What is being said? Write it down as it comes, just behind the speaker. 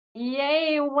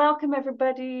Yay, welcome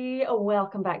everybody.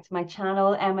 Welcome back to my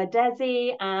channel, Emma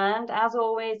Desi. And as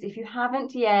always, if you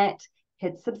haven't yet,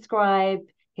 hit subscribe,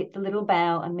 hit the little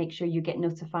bell, and make sure you get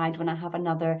notified when I have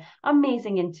another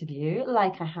amazing interview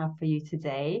like I have for you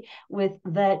today with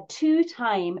the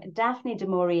two-time Daphne du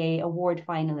Maurier Award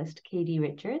finalist, Katie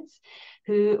Richards,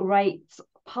 who writes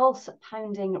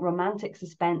pulse-pounding romantic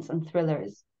suspense and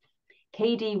thrillers.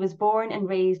 Katie was born and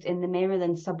raised in the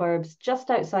Maryland suburbs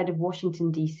just outside of Washington,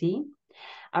 D.C.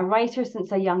 A writer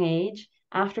since a young age,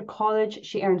 after college,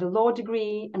 she earned a law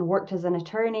degree and worked as an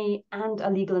attorney and a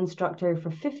legal instructor for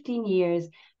 15 years,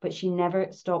 but she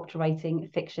never stopped writing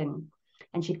fiction.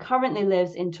 And she currently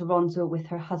lives in Toronto with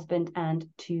her husband and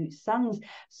two sons.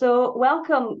 So,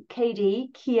 welcome,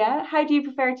 Katie. Kia, how do you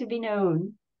prefer to be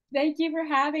known? Thank you for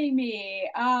having me.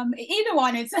 Either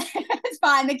one is it's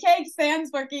fine. The cake stands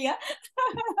for Kia.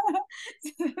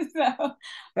 so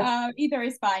either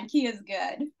is fine. Kia is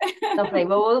good. Lovely.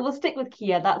 Well, we'll stick with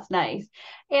Kia. That's nice.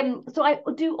 So I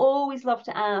do always love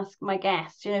to ask my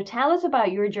guests, tell us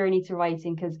about your journey to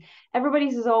writing, because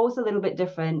everybody's is always a little bit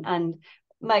different. And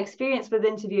my experience with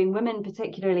interviewing women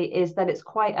particularly is that it's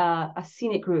quite a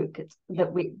scenic route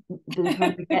that by the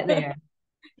time we get there.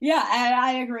 Yeah, and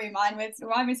I agree. Mine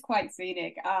was quite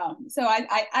scenic. So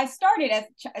I started as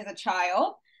a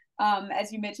child.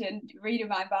 As you mentioned, reading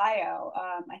my bio.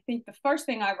 I think the first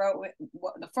thing I wrote,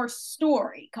 the first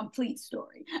story, complete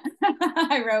story,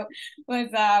 I wrote was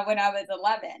when I was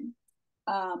 11.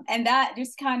 And that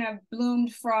just kind of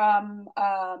bloomed from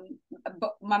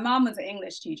my mom was an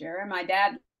English teacher and my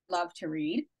dad loved to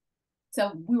read.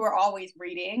 So we were always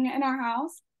reading in our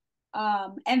house.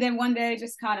 And then one day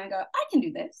just kind of go, I can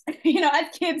do this. As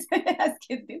kids do.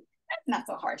 It's not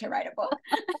so hard to write a book.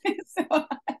 so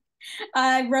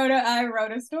I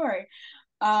wrote a story.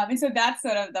 And so that's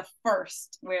sort of the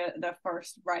first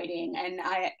writing. And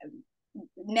I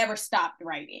never stopped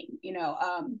writing,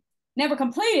 never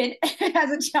completed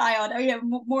as a child.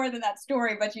 More than that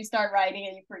story, but you start writing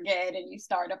and you forget and you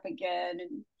start up again.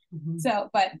 And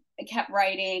but I kept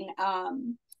writing.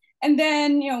 And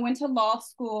then, went to law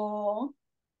school.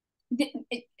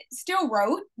 It still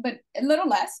wrote, but a little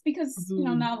less because,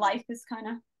 now life is kind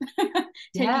of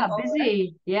taking Yeah, over.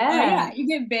 busy. Oh Yeah. yeah, you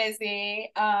get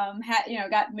busy.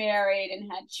 Got married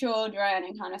and had children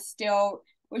and kind of still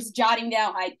was jotting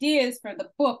down ideas for the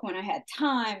book when I had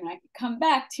time and I could come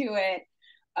back to it.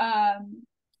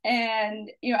 And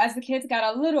as the kids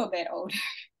got a little bit older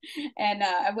and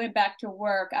I went back to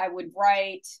work, I would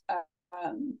write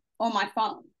on my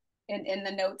phone in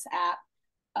the notes app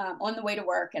on the way to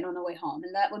work and on the way home.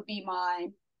 And that would be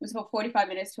it was about 45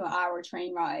 minutes to an hour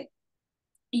train ride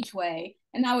each way.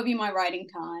 And that would be my writing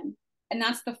time. And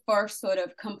that's the first sort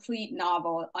of complete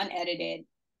novel, unedited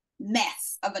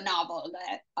mess of a novel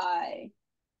that I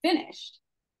finished.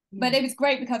 But it was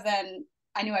great because then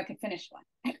I knew I could finish one.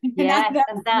 Yes,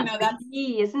 and that's the that's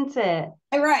key, isn't it?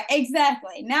 right,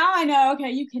 exactly. Now I know,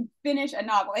 okay, you can finish a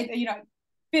novel,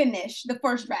 finish the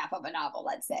first draft of a novel,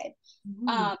 let's say. Mm.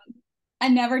 Um, I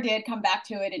never did come back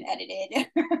to it and edit it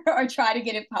or try to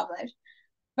get it published,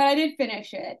 but I did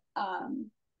finish it.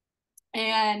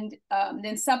 And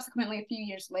then subsequently, a few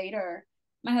years later,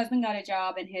 my husband got a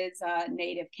job in his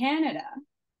native Canada.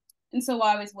 And so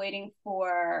while I was waiting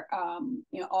for,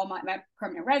 all my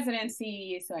permanent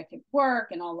residency so I could work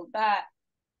and all of that,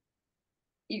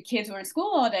 your kids were in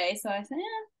school all day. So I said,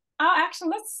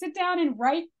 let's sit down and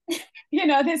write,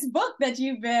 this book that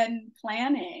you've been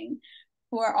planning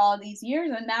for all these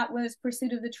years. And that was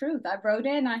Pursuit of the Truth. I wrote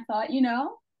it and I thought,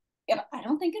 I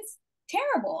don't think it's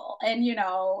terrible. And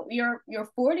you're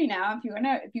 40 now.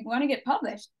 If you want to get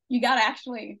published, you got to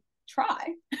actually try,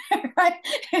 right?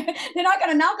 They're not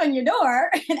going to knock on your door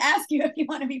and ask you if you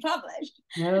want to be published.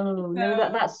 No, So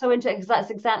that's so interesting because that's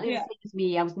exactly the yeah, same as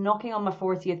me. I was knocking on my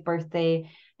 40th birthday.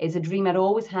 It's a dream I'd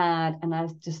always had, and I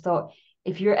just thought,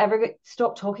 if you're ever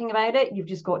stop talking about it, you've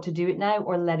just got to do it now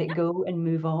or let it go and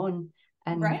move on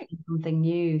and right. do something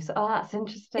new. So, that's It's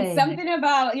interesting. something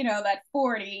about that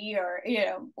 40 or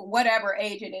whatever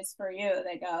age it is for you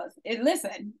that goes,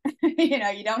 listen,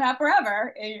 you don't have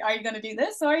forever. Are you going to do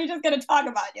this or are you just going to talk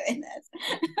about doing this?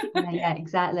 Yeah,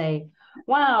 exactly.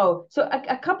 Wow. So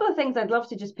a couple of things I'd love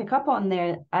to just pick up on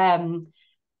there.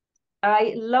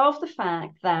 I love the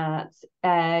fact that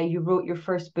you wrote your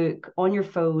first book on your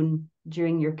phone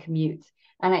during your commute.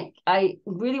 And I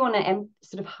really want to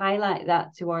sort of highlight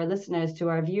that to our listeners, to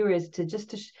our viewers, to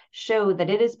show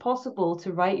that it is possible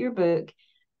to write your book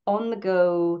on the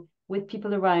go with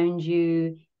people around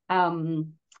you,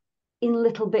 in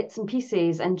little bits and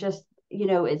pieces, and just you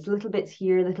know, it's little bits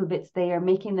here, little bits there,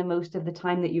 making the most of the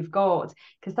time that you've got,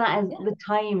 because that is the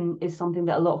time is something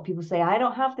that a lot of people say, I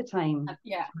don't have the time to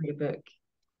write a book.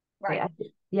 Right.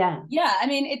 Yeah. I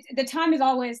mean, it's the time is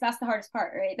always, that's the hardest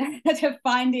part, right? To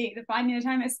finding the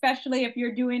time, especially if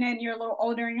you're doing it and you're a little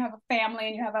older and you have a family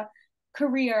and you have a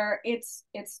career, it's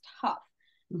tough.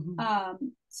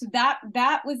 So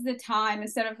that was the time,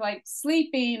 instead of like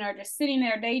sleeping or just sitting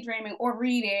there daydreaming or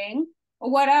reading or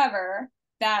whatever,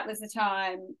 that was the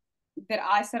time that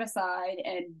I set aside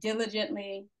and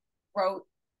diligently wrote,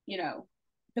 you know,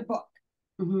 the book.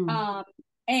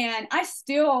 And I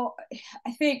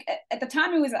think at the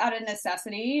time it was out of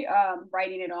necessity,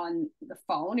 writing it on the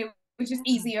phone. It was just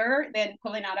easier than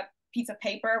pulling out a piece of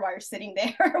paper while you're sitting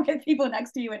there with people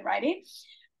next to you and writing.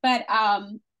 But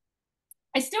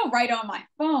I still write on my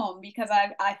phone because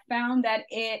I found that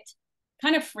it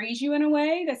kind of frees you in a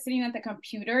way, that sitting at the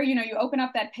computer, you know, you open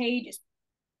up that page, it's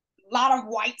a lot of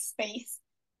white space,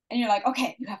 and you're like,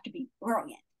 okay, you have to be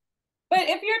brilliant. But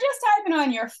if you're just typing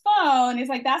on your phone, it's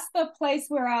like, that's the place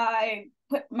where I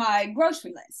put my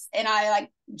grocery list, and I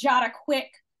like jot a quick,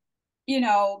 you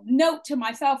know, note to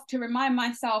myself to remind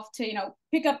myself to, you know,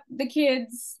 pick up the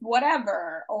kids,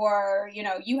 whatever, or, you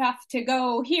know, you have to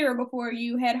go here before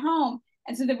you head home.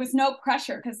 And so there was no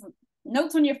pressure, because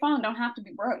notes on your phone don't have to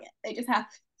be brilliant. They just have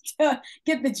to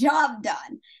get the job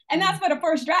done. And that's what a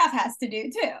first draft has to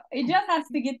do too. It just has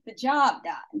to get the job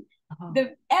done.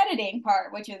 The editing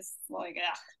part, which is like,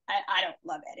 I don't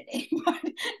love editing,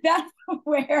 but that's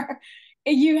where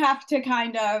you have to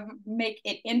kind of make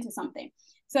it into something.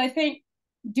 So I think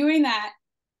doing that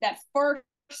first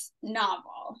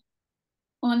novel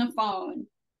on the phone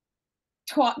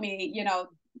taught me, you know,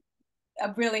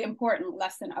 a really important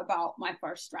lesson about my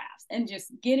first drafts and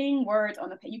just getting words on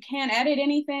the page. You can't edit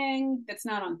anything that's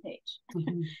not on the page.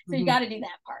 So you got to do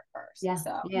that part first.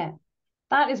 Yeah.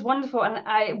 That is wonderful.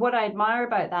 And what I admire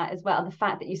about that as well, the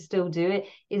fact that you still do it,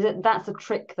 is that that's a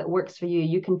trick that works for you.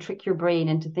 You can trick your brain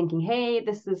into thinking, hey,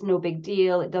 this is no big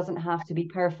deal. It doesn't have to be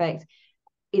perfect.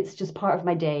 It's just part of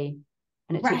my day.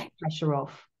 And it takes the pressure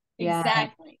off.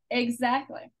 Exactly.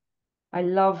 I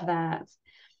love that.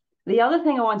 The other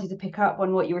thing I wanted to pick up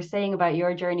on what you were saying about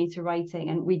your journey to writing,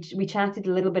 and we chatted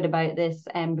a little bit about this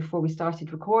before we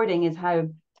started recording, is how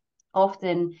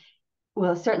often,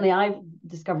 well, certainly I've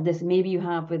discovered this, and maybe you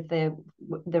have with the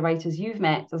writers you've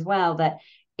met as well, that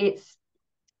it's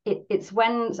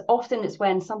when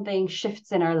something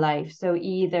shifts in our life. So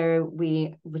either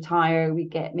we retire, we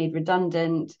get made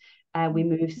redundant, we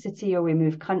move city or we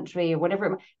move country or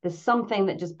whatever. There's something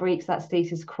that just breaks that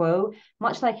status quo.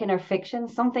 Much like in our fiction,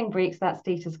 something breaks that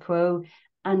status quo,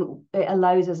 and it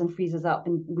allows us and frees us up,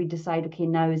 and we decide, okay,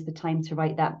 now is the time to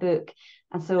write that book.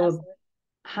 And so absolutely,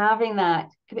 having that,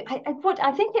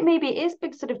 I think it maybe is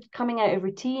big, sort of coming out of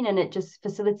routine, and it just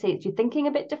facilitates you thinking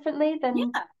a bit differently than.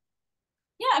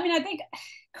 Yeah, I mean, I think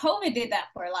COVID did that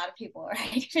for a lot of people,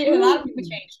 right? A lot of people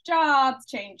changed jobs,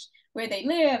 changed where they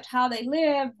lived, how they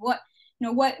lived, what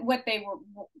they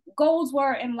were goals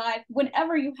were in life.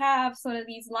 Whenever you have sort of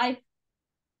these life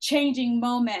changing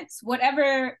moments,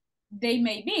 whatever they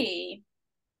may be,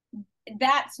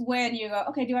 that's when you go,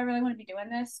 okay, do I really want to be doing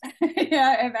this?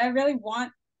 If I really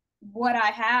want what I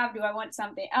have, do I want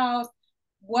something else?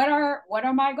 What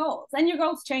are my goals? And your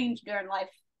goals change during life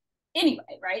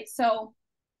anyway, right? So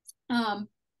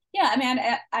I mean,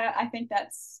 I think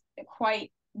that's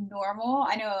quite normal.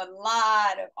 I know a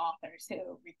lot of authors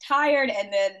who retired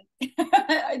and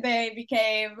then they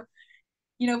became,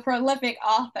 prolific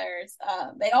authors.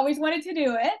 They always wanted to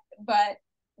do it, but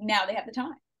now they have the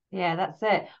time. Yeah, that's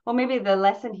it. Well, maybe the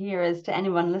lesson here is to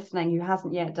anyone listening who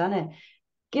hasn't yet done it: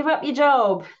 give up your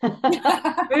job,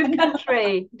 move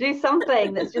country, do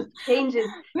something that just changes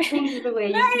the way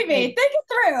you think it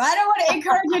through. I don't want to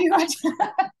encourage anyone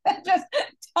to just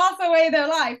toss away their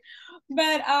life,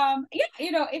 but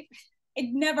it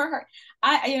never hurt.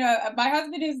 My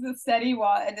husband is the steadier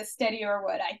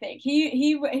one. I think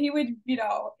he would,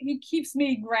 he keeps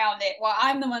me grounded while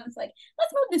I'm the one that's like,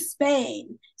 let's move to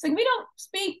Spain. It's like, we don't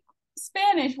speak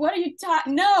Spanish. What are you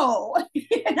talking? No, we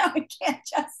can't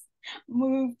just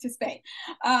move to Spain.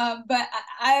 But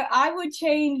I would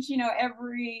change,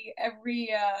 every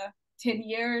 10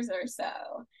 years or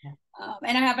so.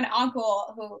 And I have an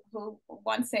uncle who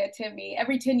once said to me,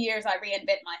 every 10 years I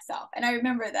reinvent myself. And I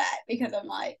remember that because I'm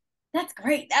like, that's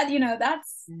great. That,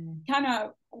 that's kind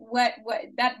of what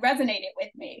that resonated with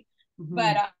me. Mm-hmm.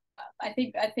 But I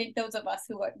think those of us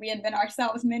who would reinvent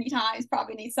ourselves many times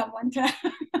probably need someone to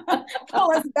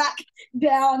pull us back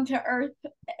down to earth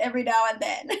every now and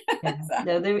then. Yeah. So.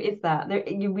 No, there is that.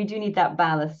 We do need that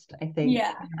ballast, I think.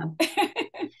 Yeah.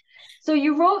 So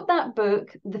you wrote that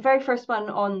book, the very first one,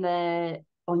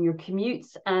 on your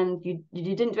commutes, and you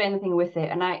didn't do anything with it.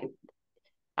 And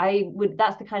I would,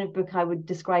 that's the kind of book I would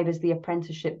describe as the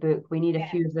apprenticeship book. We need a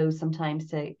Yeah, few of those sometimes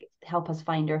to help us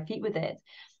find our feet with it.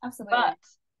 But absolutely.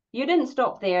 you didn't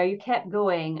stop there. You kept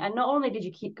going. And not only did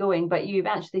you keep going, but you've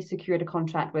actually secured a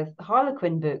contract with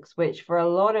Harlequin Books, which for a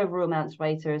lot of romance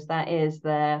writers, that is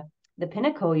the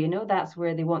pinnacle, you know, that's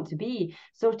where they want to be.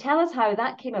 So tell us how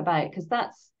that came about, because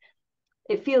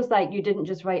it feels like you didn't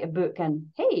just write a book and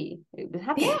hey, it was Yeah.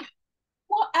 happening.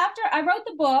 Well, after I wrote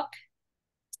the book,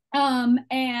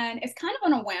 and it's kind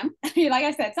of on a whim. Like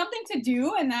I said, something to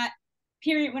do in that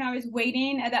period when I was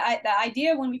waiting. The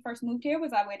idea when we first moved here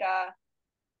was I would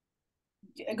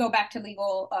go back to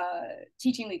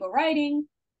teaching legal writing.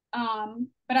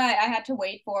 But I had to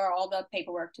wait for all the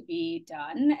paperwork to be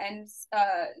done. And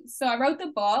so I wrote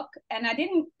the book, and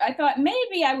I thought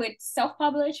maybe I would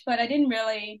self-publish, but I didn't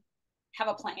really have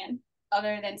a plan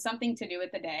other than something to do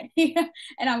with the day.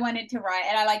 And I wanted to write,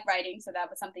 and I like writing, so that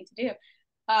was something to do.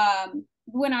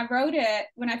 When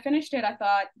I finished it, I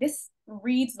thought this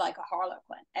reads like a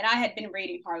Harlequin, and I had been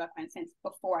reading Harlequin since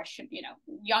before I should,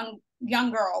 young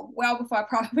girl, well before I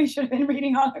probably should have been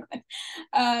reading Harlequin.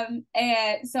 And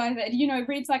so I said, it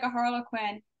reads like a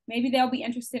Harlequin. Maybe they'll be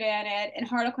interested in it. And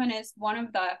Harlequin is one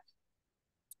of the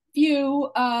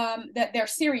few that their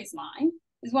series line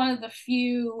is one of the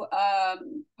few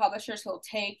publishers who'll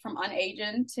take from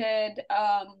unagented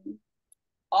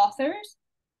authors.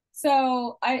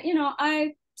 So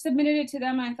I submitted it to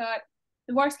them. I thought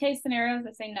the worst case scenario is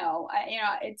they say no.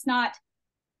 It's not.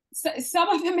 So, some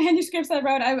of the manuscripts I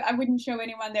wrote, I wouldn't show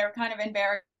anyone. They're kind of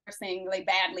embarrassingly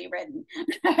badly written.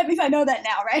 At least I know that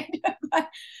now, right?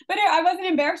 but I wasn't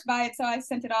embarrassed by it, so I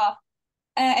sent it off.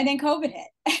 And then COVID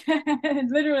hit,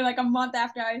 literally like a month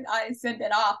after I sent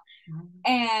it off,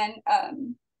 and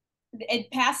it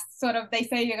passed. Sort of, they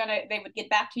say they would get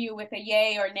back to you with a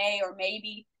yay or nay or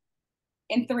maybe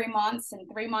in 3 months, and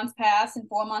 3 months pass, and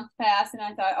 4 months pass, and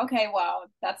I thought, okay, well,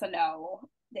 that's a no.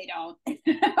 They don't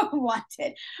want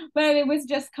it. But it was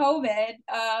just COVID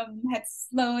had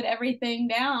slowed everything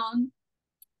down.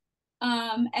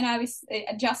 And I was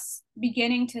just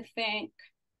beginning to think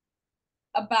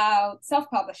about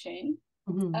self-publishing,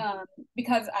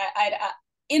 because I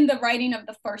in the writing of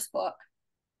the first book,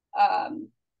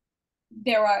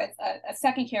 there was a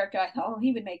second character. I thought, oh,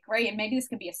 he would make great, and maybe this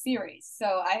could be a series.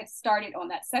 So I had started on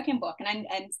that second book, and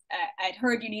I'd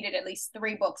heard you needed at least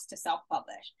 3 books to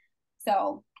self-publish.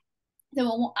 So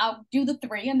I'll do the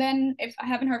 3, and then if I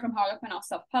haven't heard from Harlequin, I'll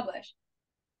self-publish.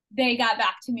 They got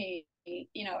back to me,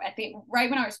 right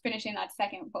when I was finishing that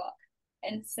second book,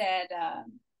 and said,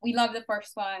 "We love the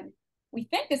first one. We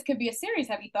think this could be a series.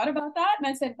 Have you thought about that?" And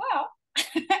I said, "Well,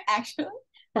 actually,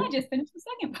 I just finished the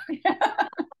second book."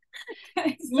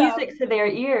 Music to their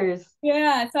ears.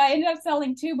 Yeah, so I ended up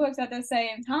selling 2 books at the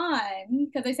same time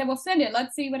because they said, "Well, send it.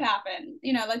 Let's see what happens.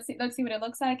 Let's see what it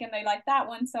looks like." And they liked that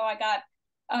one, so I got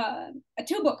a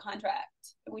 2-book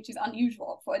contract, which is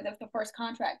unusual for the first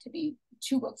contract to be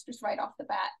 2 books just right off the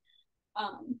bat.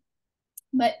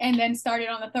 And then started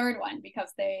on the 3rd one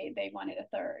because they wanted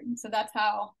a 3rd. So that's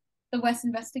how the West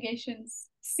Investigations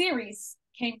series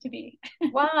came to be.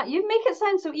 Wow, you make it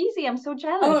sound so easy. I'm so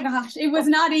jealous. Oh gosh, it was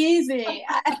not easy.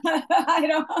 I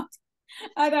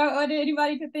don't want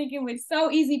anybody to think it was so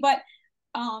easy, but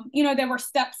there were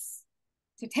steps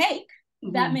to take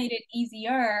that made it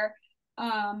easier.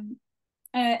 And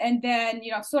then,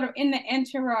 sort of in the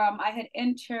interim,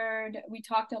 we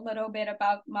talked a little bit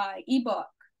about my ebook.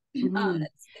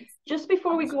 Just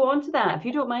before we go on to that, if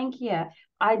you don't mind, Kia,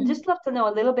 I'd just love to know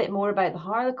a little bit more about the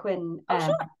Harlequin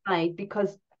side,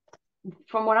 because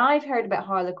from what I've heard about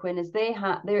Harlequin is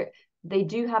they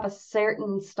do have a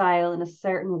certain style and a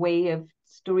certain way of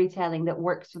storytelling that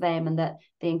works for them and that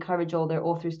they encourage all their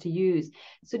authors to use.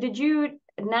 So did you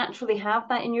naturally have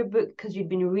that in your book because you'd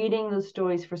been reading those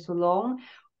stories for so long,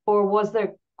 or was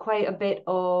there quite a bit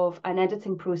of an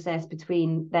editing process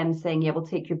between them saying, yeah, we'll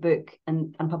take your book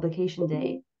and publication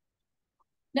day?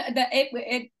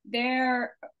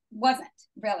 There wasn't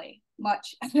really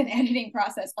much of an editing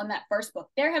process on that first book.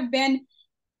 There's been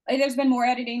more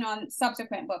editing on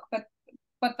subsequent book, but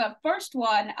the first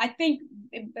one, I think,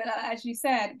 as you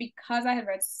said, because I had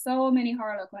read so many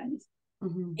Harlequins,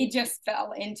 it just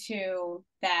fell into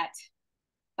that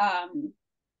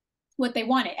what they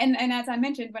wanted. And as I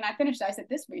mentioned, when I finished, I said,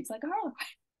 this reads like a Harlequin.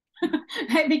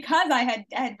 Because I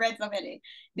had read so many.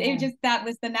 That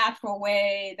was the natural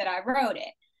way that I wrote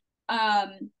it.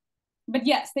 But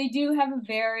yes, they do have a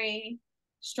very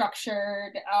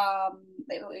structured.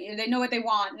 They know what they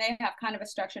want, and they have kind of a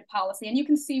structured policy, and you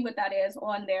can see what that is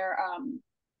on their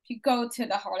if you go to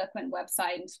the Harlequin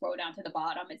website and scroll down to the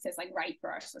bottom, it says like write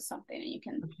for us or something, and you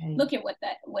can look at what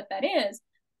that is.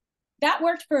 That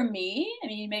worked for me. I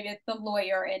mean, maybe it's the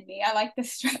lawyer in me. I like the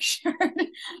structure.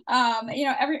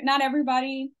 Not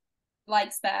everybody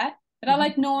likes that, but I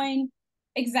like knowing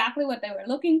exactly what they were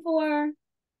looking for.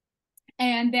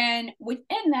 And then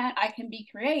within that, I can be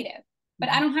creative. But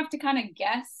I don't have to kind of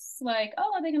guess like,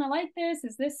 oh, are they going to like this?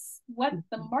 Is this what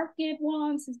the market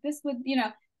wants? Is this what,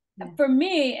 for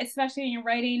me, especially in your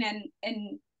writing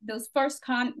and those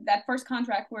that first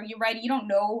contract where you're writing, you don't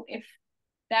know if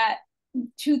that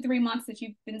 2-3 months that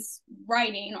you've been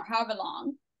writing or however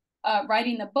long,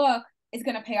 writing the book is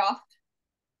going to pay off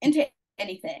into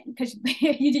anything, because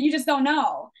you just don't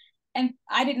know. And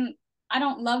I don't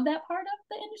love that part of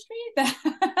the industry,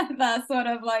 the sort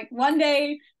of like one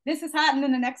day this is hot and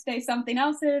then the next day something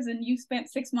else is, and you spent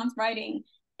 6 months writing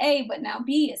A, but now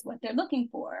B is what they're looking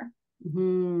for.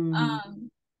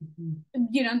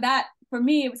 That for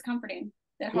me, it was comforting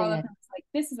that Harlequin was like,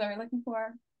 this is what we're looking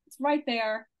for. It's right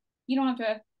there. You don't have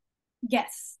to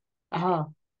guess.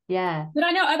 Yeah. But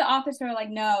I know other authors who are like,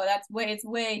 no, it's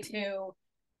way too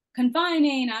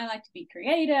confining. I like to be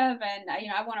creative, and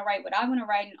I want to write what I want to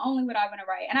write and only what I want to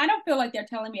write. And I don't feel like they're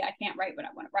telling me I can't write what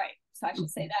I want to write. So I should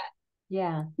say that.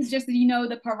 Yeah. It's just that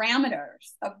the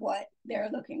parameters of what they're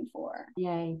looking for.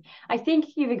 Yeah. I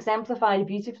think you've exemplified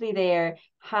beautifully there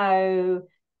how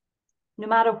no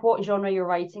matter what genre you're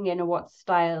writing in or what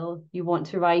style you want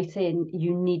to write in,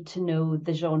 you need to know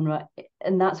the genre.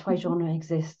 And that's why genre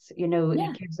exists.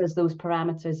 It gives us those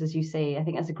parameters, as you say. I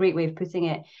think that's a great way of putting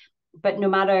it. But no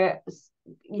matter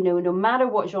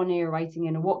what genre you're writing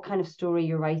in or what kind of story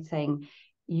you're writing,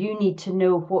 you need to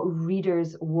know what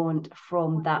readers want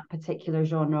from that particular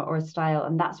genre or style.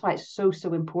 And that's why it's so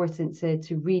important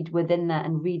to read within that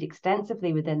and read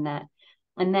extensively within that.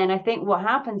 And then I think what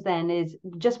happens then is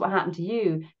just what happened to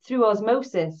you. Through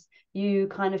osmosis, you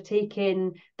kind of take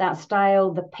in that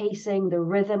style, the pacing, the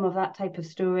rhythm of that type of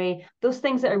story, those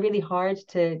things that are really hard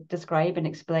to describe and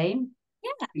explain.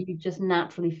 Yeah. You just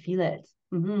naturally feel it.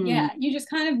 Yeah, you just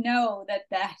kind of know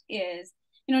that is,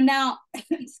 now,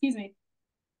 excuse me.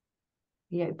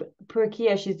 Yeah, but poor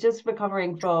Kia, she's just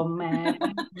recovering from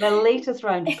the latest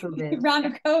round of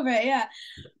COVID. Yeah.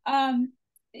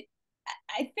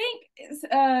 I think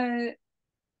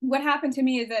what happened to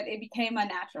me is that it became a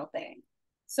natural thing.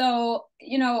 So,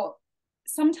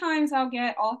 sometimes I'll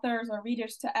get authors or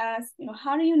readers to ask,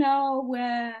 how do you know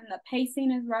when the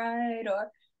pacing is right, or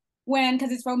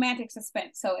because it's romantic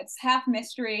suspense. So it's half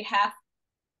mystery, half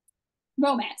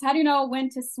romance. How do you know when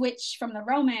to switch from the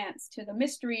romance to the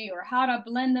mystery, or how to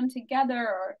blend them together,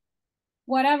 or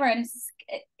whatever? And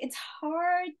it's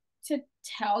hard to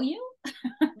tell you.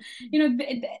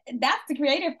 That's the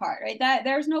creative part, right? That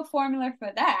there's no formula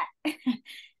for that.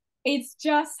 It's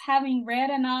just having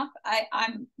read enough.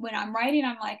 When I'm writing,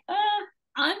 I'm like,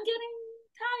 I'm getting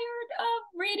tired of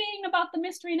reading about the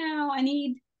mystery now. I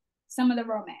need some of the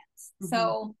romance.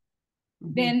 So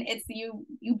then it's you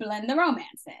blend the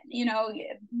romance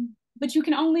in, but you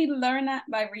can only learn that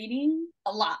by reading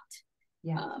a lot.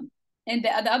 And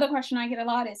the other question I get a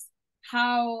lot is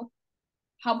how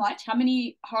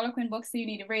many Harlequin books do you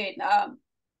need to read? Now,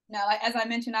 as I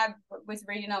mentioned, I was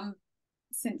reading them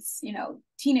since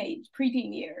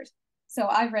preteen years, so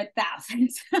I've read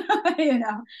thousands.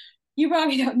 You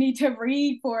probably don't need to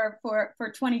read for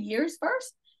 20 years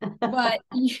first, but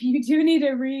you do need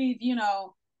to read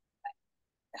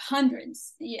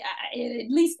hundreds, at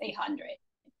least 800,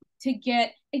 to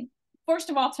get first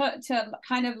of all to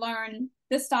kind of learn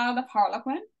the style of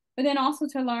Harlequin, but then also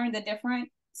to learn the different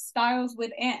styles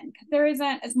within, because there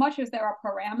isn't as much as there are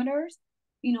parameters.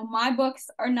 My books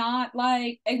are not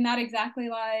exactly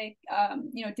like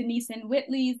Denise and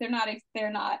Whitley's. They're not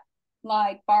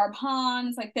like Barb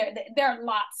Hahn's. Like there are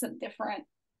lots of different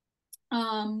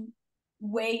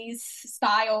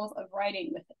styles of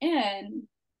writing within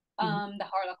the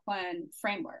Harlequin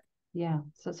framework. Yeah,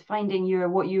 so it's finding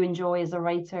what you enjoy as a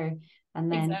writer,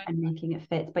 and then and making it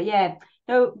fit. But yeah,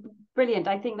 no, brilliant.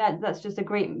 I think that's just a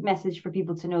great message for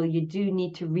people to know. You do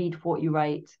need to read what you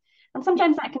write, and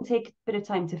sometimes that can take a bit of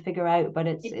time to figure out, but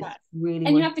it's really,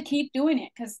 and you have to keep doing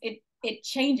it because it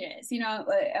changes.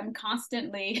 I'm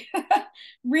constantly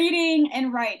reading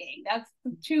and writing. That's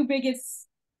the two biggest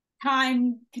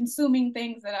time consuming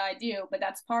things that I do, but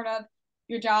that's part of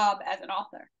your job as an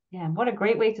author. Yeah, what a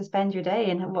great way to spend your day,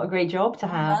 and what a great job to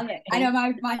have. I love it. I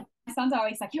know my son's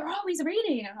always like, you're always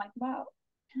reading. I'm like, wow.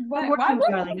 I'm working,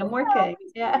 darling. I'm working.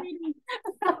 Yeah.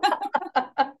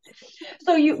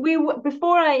 So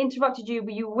before I interrupted you,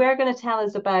 you were going to tell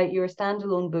us about your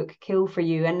standalone book, Kill for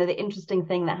You, and the interesting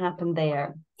thing that happened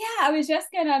there. Yeah, I was just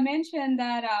gonna mention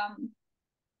that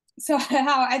so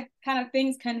how I kind of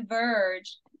things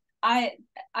converged. I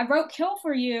I wrote Kill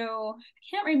for You. I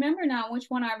can't remember now which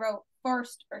one I wrote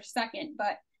first or second,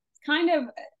 but it's kind of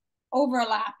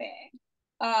overlapping.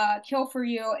 Kill for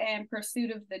You and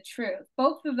Pursuit of the Truth.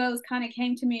 Both of those kind of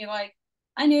came to me like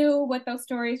I knew what those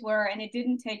stories were, and it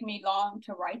didn't take me long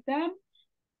to write them.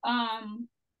 Um,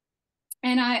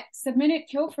 and I submitted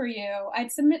Kill for You.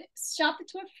 Shopped it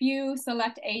to a few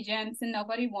select agents, and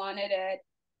nobody wanted it.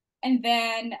 And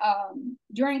then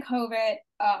during COVID,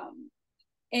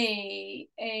 a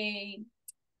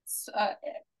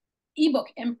ebook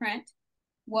imprint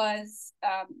was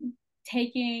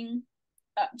taking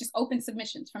just open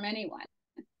submissions from anyone,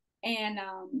 and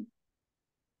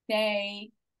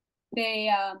they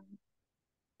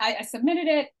I submitted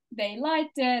it. They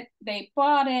liked it. They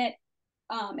bought it.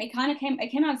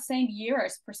 It came out the same year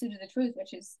as Pursuit of the Truth,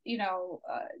 which is,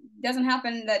 doesn't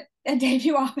happen that a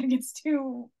debut author gets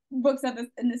two books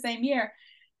in the same year.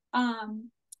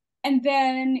 And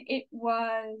then it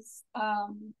was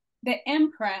the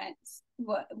imprint,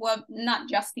 well, not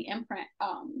just the imprint,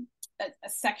 a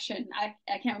section, I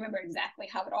can't remember exactly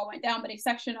how it all went down, but a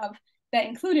section of that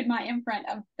included my imprint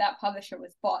of that publisher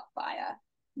was bought by a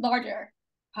larger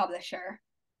publisher.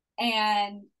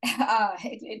 And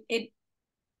it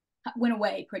went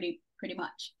away pretty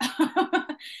much.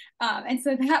 And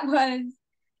so that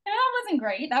wasn't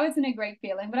great. That wasn't a great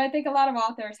feeling. But I think a lot of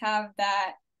authors have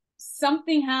that.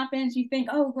 Something happens, you think,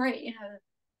 oh great,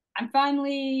 I'm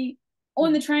finally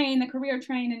on the train, the career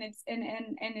train, and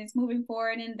it's moving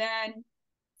forward, and then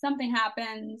something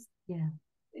happens. Yeah.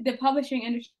 The publishing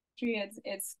industry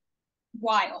is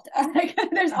wild.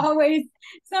 There's always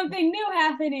something new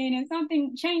happening and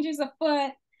something changes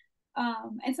afoot.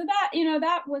 And so that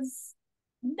that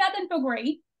didn't feel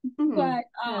great. But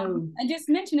no. I just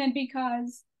mention it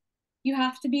because you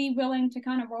have to be willing to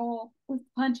kind of roll with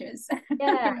punches.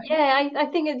 I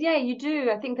think you do.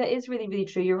 I think that is really, really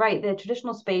true. You're right. The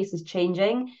traditional space is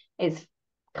changing. It's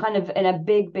kind of in a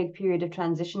big period of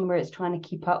transition where it's trying to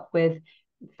keep up with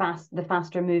the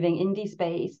faster moving indie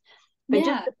space. But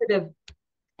just to sort of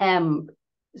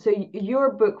so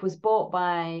your book was bought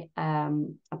by a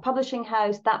publishing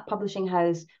house. That publishing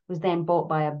house was then bought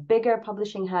by a bigger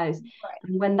publishing house. Right.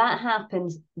 And when that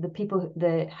happens,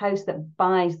 the house that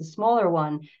buys the smaller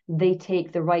one, they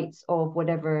take the rights of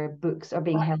whatever books are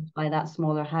being held by that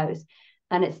smaller house.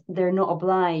 And they're not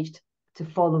obliged to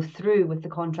follow through with the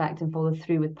contract and follow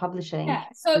through with publishing. Yeah.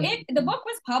 So the book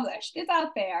was published. It's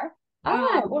out there.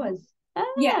 It was.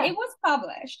 Yeah, it was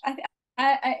published.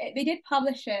 They did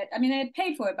publish it. I mean, they had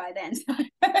paid for it by then. So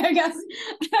I guess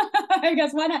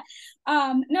why not?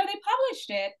 No, they published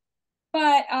it,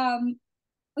 but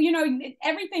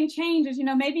everything changes.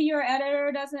 Maybe your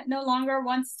editor no longer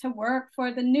wants to work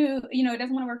for the new.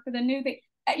 Doesn't want to work for the new thing.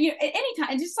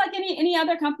 Anytime, just like any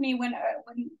other company, when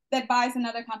that buys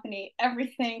another company,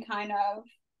 everything kind of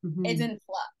is in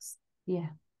flux. Yeah.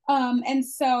 And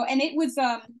it was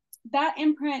that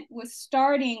imprint was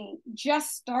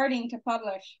just starting to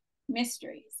publish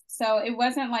mysteries. So it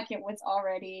wasn't like it was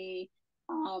already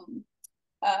the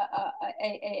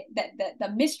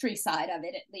mystery side of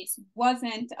it, at least,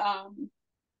 wasn't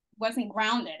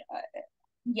grounded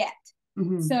yet.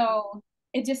 So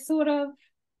it just sort of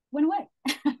went away.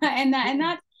 and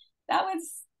that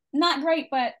was not great,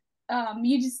 but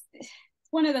it's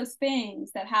one of those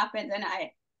things that happens, and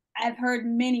I've heard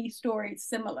many stories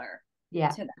similar to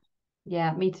that.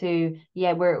 Yeah, me too.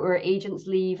 Yeah, where agents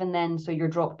leave, and then so you're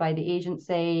dropped by the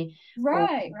agency.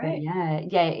 Right.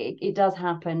 Yeah, it does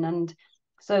happen. And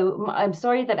so I'm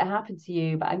sorry that it happened to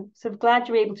you, but I'm sort of glad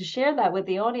you're able to share that with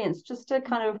the audience, just to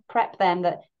kind of prep them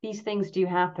that these things do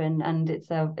happen, and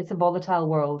it's a volatile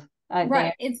world out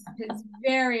there. It's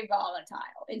very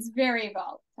volatile. It's very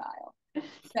volatile.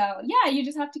 So yeah, you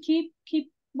just have to keep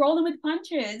rolling with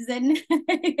punches, and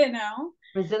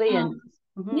resilience.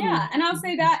 Yeah, and I'll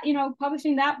say that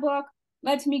publishing that book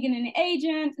led to me getting an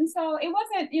agent, and so it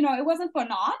wasn't for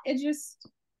naught.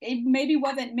 It maybe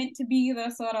wasn't meant to be the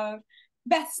sort of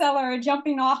bestseller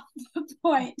jumping off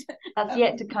point. That's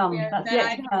yet to come. That's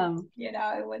yet to come. It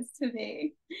was to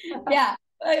be. Yeah,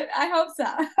 I hope so.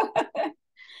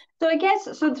 So I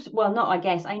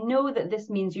know that this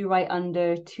means you write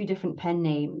under two different pen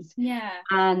names. Yeah.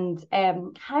 And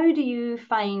how do you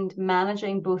find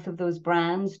managing both of those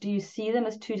brands? Do you see them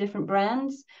as two different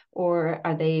brands, or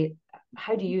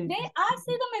how do you? I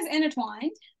see them as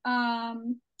intertwined.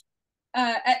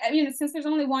 I mean, since there's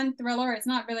only one thriller, it's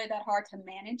not really that hard to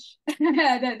manage.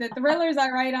 The thrillers I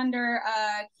write under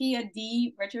Kia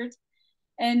D. Richards,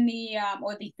 and the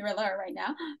or the thriller right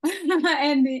now,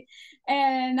 and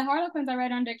the Harlequins I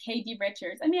write under KD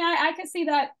Richards. I mean, I could see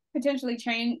that potentially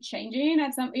changing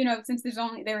at some, since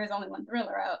there is only one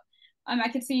thriller out. I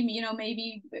could see,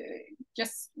 maybe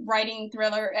just writing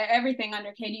thriller everything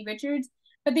under KD Richards.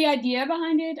 But the idea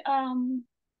behind it,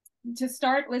 to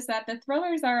start, was that the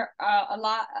thrillers are a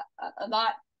lot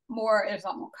more. There's a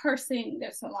lot more cursing.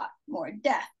 There's a lot more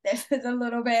death. There's a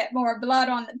little bit more blood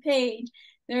on the page.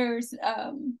 There's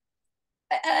a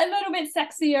little bit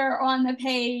sexier on the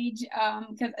page,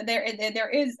 because there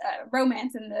is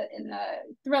romance in the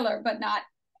thriller, but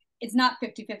it's not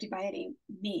 50-50 by any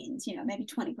means. Maybe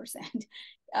 20%.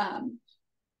 But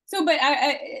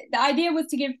the idea was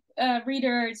to give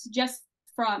readers, just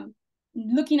from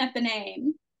looking at the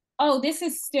name, oh, this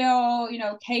is still,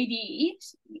 KD.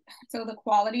 So the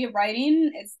quality of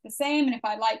writing is the same. And if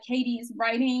I like KD's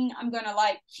writing, I'm going to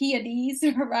like Kia D's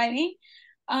writing.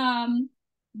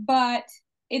 But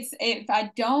if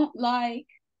I don't like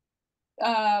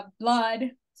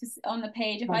blood on the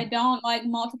page, if I don't like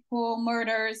multiple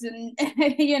murders and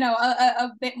a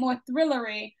bit more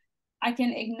thrillery, I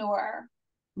can ignore,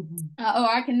 or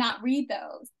I cannot read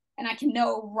those, and I can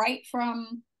know right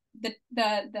from the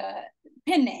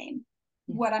pen name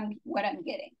what I'm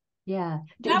getting. Yeah.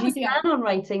 Did you plan on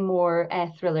writing more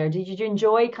thriller? Did you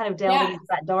enjoy kind of delving into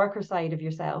that darker side of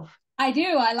yourself? I do.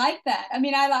 I like that. I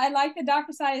mean, I like the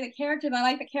darker side of the characters. I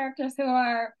like the characters who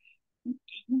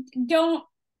don't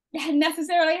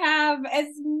necessarily have as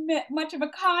much of a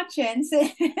conscience.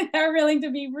 They're willing to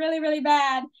be really, really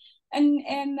bad, and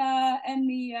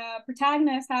the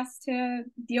protagonist has to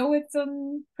deal with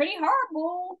some pretty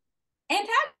horrible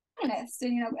antagonists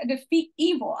and defeat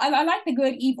evil. I like the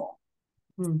good evil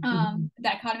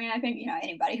dichotomy. And I think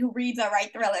anybody who reads or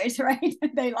write thrillers, right,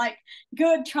 they like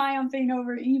good triumphing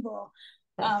over evil.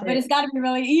 But it's got to be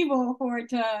really evil for it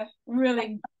to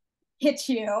really hit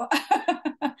you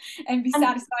and be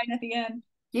satisfying at the end.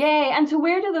 Yeah, and so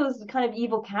where do those kind of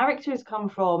evil characters come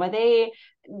from?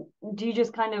 Do you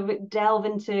just kind of delve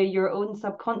into your own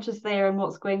subconscious there and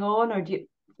what's going on, or do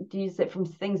you sit from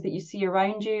things that you see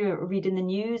around you, or read in the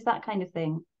news, that kind of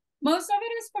thing? Most of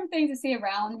it is from things I see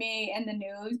around me in the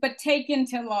news, but taken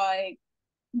to like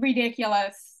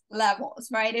ridiculous levels,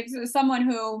 right? If it's someone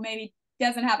who maybe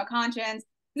doesn't have a conscience,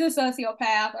 is a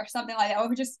sociopath or something like that, or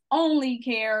who just only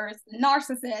cares,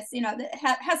 narcissist,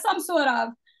 that has some sort of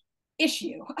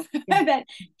issue that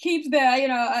keeps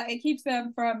it keeps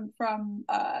them from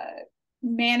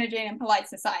managing in polite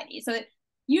society. So it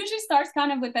usually starts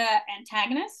kind of with the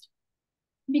antagonist,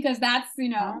 because that's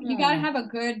you got to have a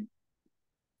good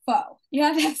foe. You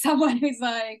have to have someone who's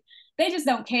like, they just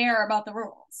don't care about the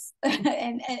rules,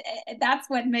 and that's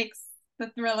what makes the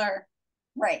thriller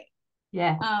great.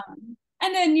 Yeah.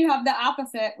 And then you have the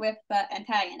opposite with the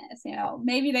antagonist.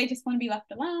 Maybe they just want to be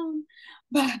left alone,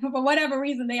 but for whatever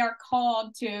reason, they are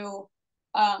called to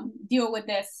deal with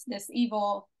this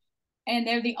evil, and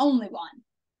they're the only one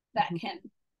that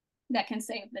can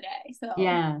save the day. So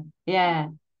yeah.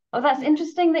 Oh, that's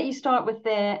interesting that you start with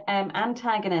the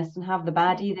antagonist and have the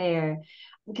baddie there,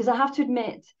 because I have to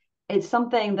admit, it's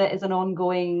something that is an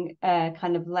ongoing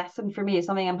kind of lesson for me. It's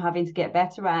something I'm having to get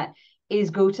better at, is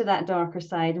go to that darker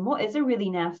side. And what is a really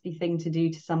nasty thing to do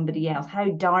to somebody else? How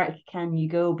dark can you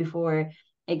go before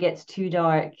it gets too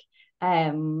dark?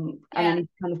 And I need to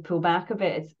kind of pull back a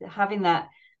bit. It's having that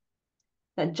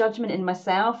judgment in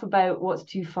myself about what's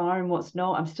too far and what's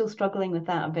not. I'm still struggling with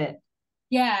that a bit.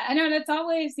 Yeah, I know that's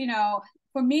always,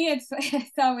 for me, it's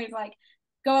always like,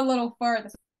 go a little further.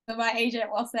 So my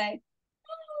agent will say,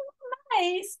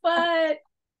 nice, but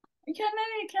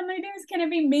can they do this? Can it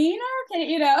be meaner? Can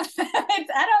I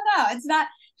don't know. It's not.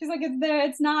 She's like,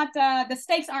 it's not. The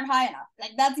stakes aren't high enough.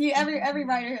 Like that's every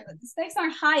writer. The stakes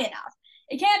aren't high enough.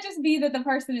 It can't just be that the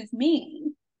person is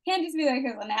mean. It can't just be like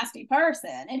a nasty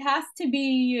person. It has to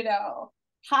be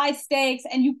high stakes,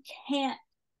 and you can't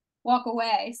walk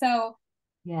away. So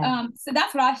so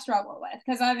that's what I struggle with,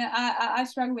 because I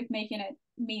struggle with making it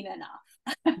mean enough.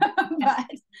 But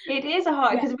it is a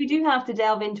hard, because we do have to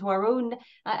delve into our own.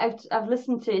 I've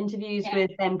listened to interviews with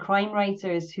crime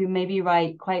writers who maybe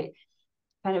write quite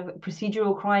kind of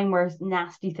procedural crime where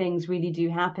nasty things really do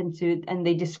happen to, and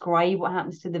they describe what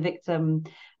happens to the victim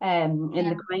in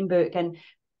the crime book, and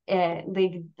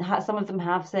some of them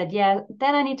have said,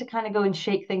 then I need to kind of go and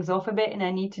shake things off a bit, and I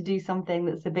need to do something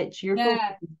that's a bit cheerful.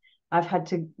 I've had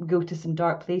to go to some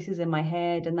dark places in my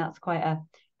head, and that's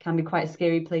can be quite a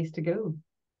scary place to go.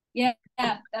 Yeah,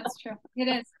 that's true. It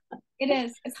is. It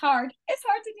is. It's hard. It's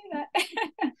hard to do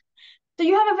that. So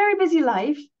you have a very busy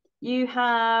life. You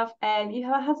have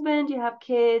a husband, you have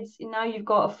kids, and now you've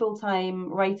got a full-time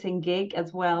writing gig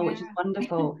as well, which is Yeah.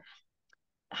 wonderful.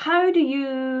 How do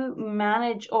you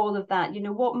manage all of that? You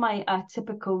know, what might a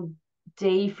typical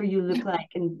day for you look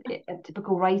like, and a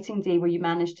typical writing day where you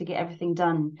manage to get everything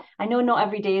done? I know not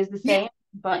every day is the same,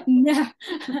 but No,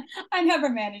 I never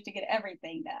managed to get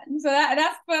everything done. So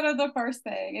that's part of the first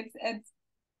thing. It's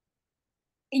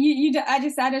I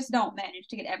just don't manage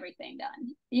to get everything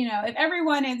done. If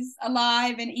everyone is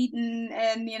alive and eaten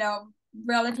and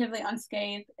relatively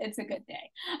unscathed, it's a good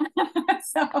day.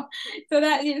 so so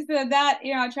that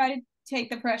I try to take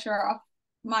the pressure off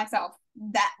myself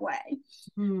that way.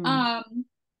 hmm.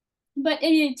 But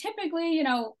typically,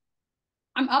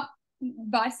 I'm up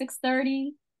by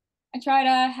 6:30. I try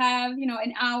to have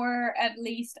an hour at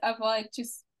least of like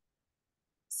just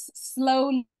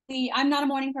slowly. I'm not a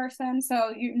morning person, so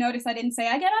you notice I didn't say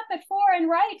I get up at 4 and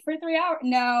write for 3 hours.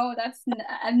 No,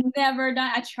 I've never done.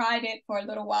 I tried it for a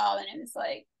little while and it was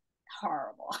like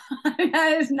horrible.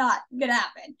 That is not gonna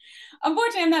happen.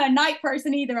 Unfortunately, I'm not a night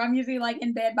person either. I'm usually like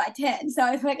in bed by 10,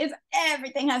 so it's like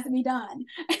everything has to be done.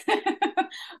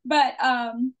 But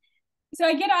so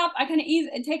I get up, I kind of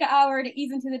take an hour to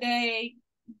ease into the day,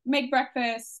 make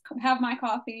breakfast, have my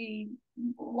coffee,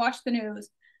 watch the news.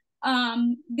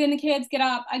 Then the kids get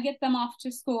up, I get them off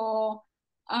to school.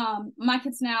 My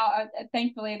kids now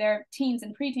thankfully they're teens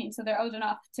and preteens, so they're old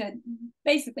enough to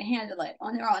basically handle it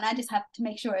on their own. I just have to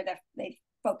make sure they've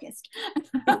focused.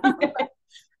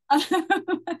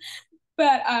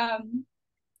 But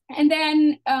and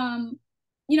then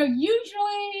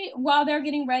usually while they're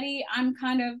getting ready, I'm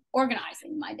kind of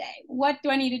organizing my day. What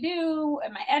do I need to do?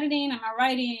 Am I editing? Am I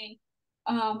writing?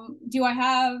 Do I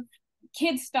have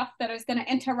kids stuff that is going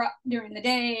to interrupt during the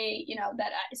day?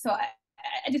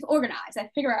 I just organize. I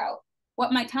figure out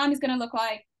what my time is going to look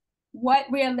like, what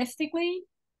realistically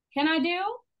can I do,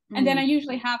 and then I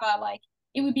usually have a like,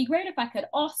 it would be great if I could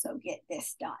also get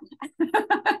this done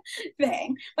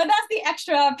thing. But that's the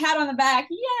extra pat on the back.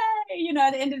 Yay!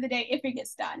 At the end of the day, if it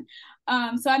gets done.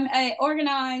 So I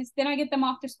organize, then I get them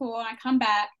off to school and I come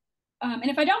back. And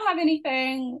if I don't have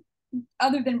anything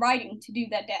other than writing to do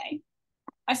that day,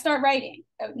 I start writing.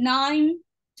 9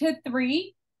 to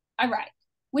 3, I write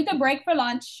with a break for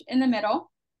lunch in the middle.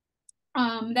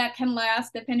 That can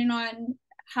last depending on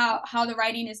how the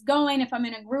writing is going. If I'm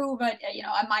in a groove,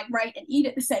 I might write and eat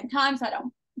at the same time so I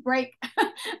don't break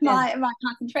my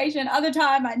concentration. Other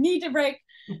time I need to break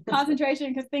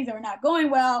concentration because things are not going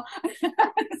well.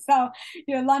 So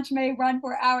lunch may run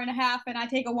for an hour and a half and I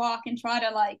take a walk and try to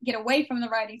like get away from the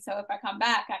writing, so if I come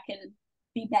back I can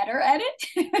be better at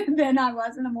it than I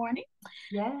was in the morning.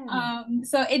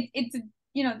 So it's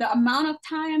the amount of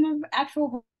time of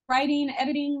actual writing,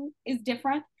 editing is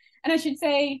different. And I should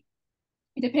say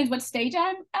it depends what stage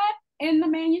I'm at in the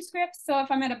manuscript. So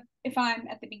if I'm at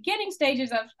the beginning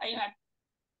stages of,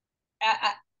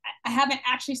 I haven't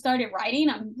actually started writing.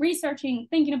 I'm researching,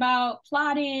 thinking about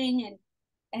plotting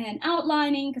and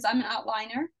outlining because I'm an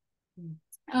outliner.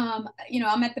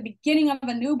 I'm at the beginning of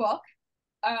a new book.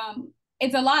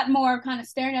 It's a lot more kind of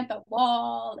staring at the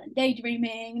wall and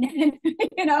daydreaming and,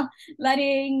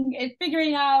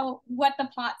 figuring out what the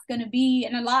plot's going to be,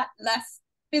 and a lot less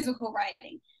physical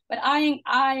writing. But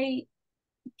I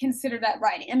consider that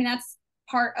writing. I mean, that's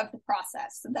part of the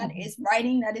process. So that is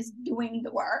writing, that is doing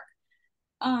the work.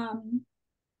 And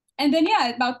then,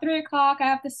 about 3 o'clock, I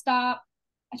have to stop.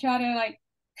 I try to like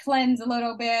cleanse a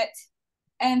little bit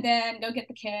and then go get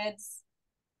the kids.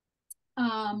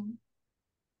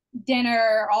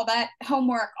 Dinner, all that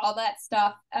homework, all that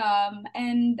stuff.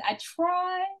 And I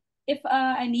try, if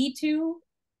I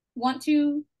want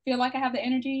to, feel like I have the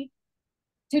energy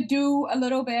to do a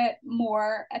little bit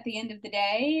more at the end of the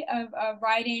day of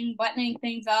writing, buttoning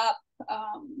things up. If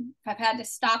I've had to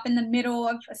stop in the middle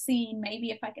of a scene, maybe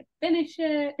if I could finish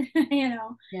it,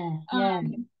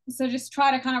 So just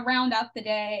try to kind of round out the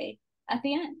day at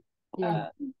the end.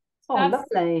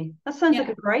 Lovely. That sounds like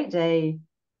a great day.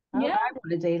 I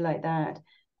want a day like that.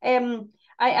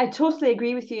 I totally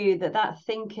agree with you that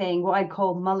thinking, what I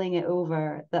call mulling it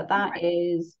over, that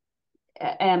is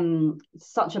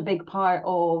such a big part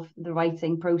of the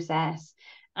writing process.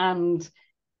 And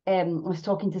I was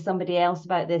talking to somebody else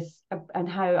about this and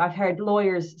how I've heard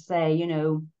lawyers say,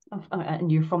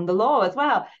 and you're from the law as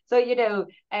well. So, I'll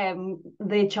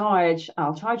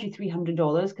charge you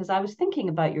 $300 because I was thinking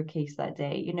about your case that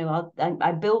day.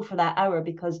 I bill for that hour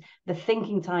because the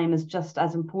thinking time is just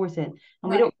as important.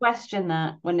 And we don't question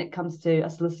that when it comes to a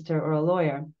solicitor or a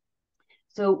lawyer.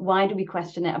 So why do we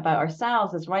question it about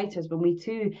ourselves as writers when we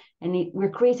too, and we're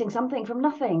creating something from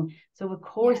nothing? So of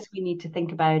course we need to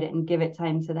think about it and give it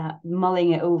time to that,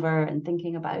 mulling it over and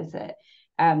thinking about it.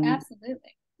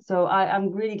 Absolutely. So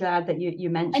I'm really glad that you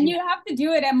mentioned. And you have to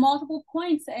do it at multiple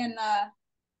points and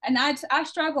I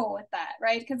struggle with that,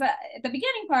 right? Because at the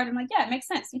beginning part, I'm like, yeah, it makes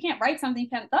sense. You can't write something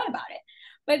if you haven't thought about it.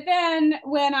 But then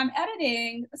when I'm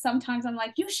editing, sometimes I'm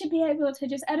like, you should be able to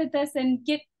just edit this and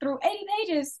get through 80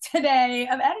 pages today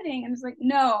of editing. And it's like,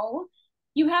 no,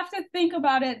 you have to think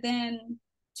about it then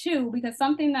too, because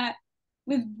something that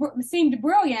seemed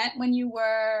brilliant when you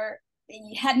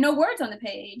had no words on the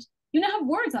page, you now have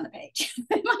words on the page.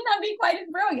 It might not be quite as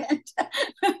brilliant,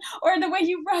 or the way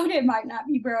you wrote it might not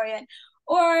be brilliant.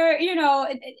 Or,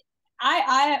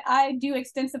 I do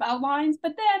extensive outlines,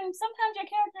 but then sometimes your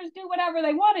characters do whatever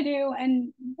they want to do,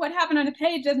 and what happened on the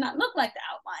page does not look like the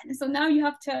outline. So now you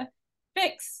have to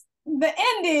fix the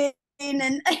ending and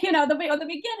the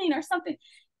beginning or something.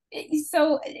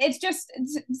 So it's just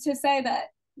to say that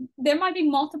there might be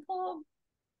multiple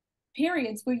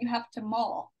periods where you have to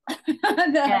mull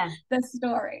the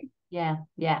story. Yeah.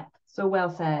 So well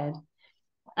said.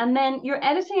 And then your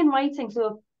editing and writing.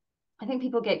 So I think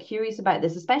people get curious about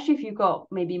this, especially if you've got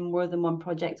maybe more than one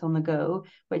project on the go,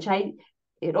 which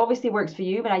it obviously works for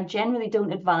you, but I generally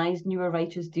don't advise newer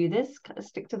writers do this.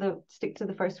 Stick to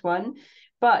the first one.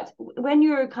 But when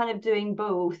you're kind of doing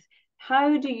both,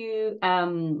 how do you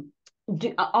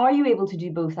are you able to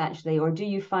do both actually, or do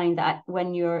you find that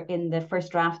when you're in the first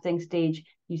drafting stage,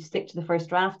 you stick to the first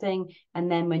drafting,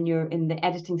 and then when you're in the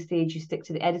editing stage, you stick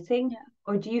to the editing? Yeah.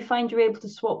 Or do you find you're able to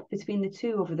swap between the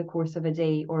two over the course of a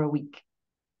day or a week?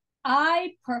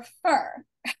 I prefer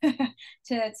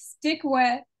to stick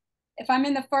with, if I'm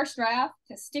in the first draft,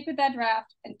 to stick with that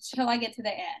draft until I get to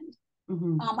the end.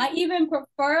 Mm-hmm. I even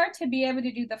prefer to be able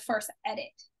to do the first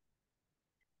edit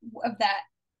of that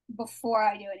before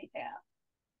I do anything else.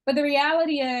 But the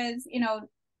reality is,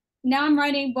 now I'm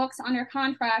writing books under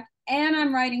contract and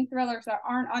I'm writing thrillers that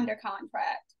aren't under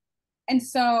contract. And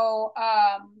so,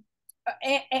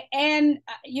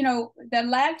 the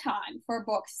lag time for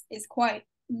books is quite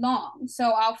long.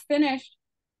 So I'll finish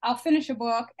a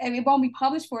book and it won't be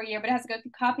published for a year, but it has to go through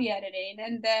copy editing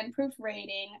and then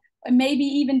proofreading and maybe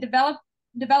even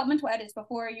developmental edits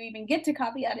before you even get to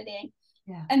copy editing.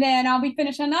 Yeah. And then I'll be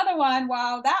finishing another one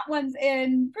while that one's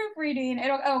in proofreading.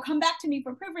 It'll come back to me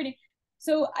for proofreading.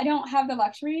 So I don't have the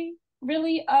luxury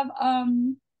really of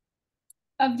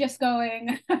just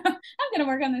going, I'm going to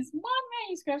work on this one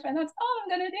manuscript and that's all I'm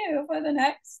going to do for the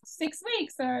next 6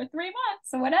 weeks or 3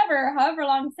 months or whatever, however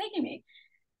long it's taking me.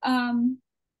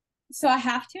 So I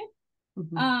have to.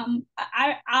 Mm-hmm.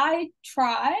 I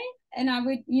try, and I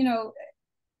would,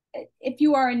 if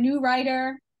you are a new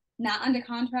writer, not under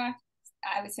contract,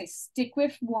 I would say stick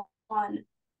with one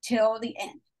till the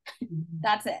end. Mm-hmm.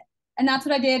 That's it. And that's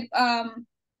what I did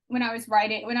when I was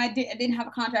writing. When I didn't have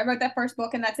a contract, I wrote that first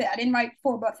book and that's it. I didn't write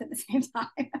 4 books at the same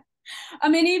time. I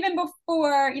mean, even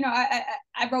before,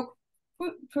 I wrote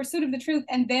Pursuit of the Truth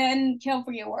and then Kill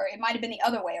for You, or it might have been the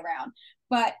other way around.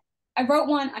 But I wrote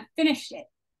one, I finished it.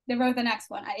 Then wrote the next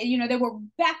one. They were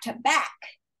back to back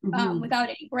without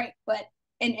any break, but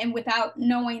and without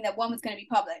knowing that one was going to be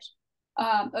published.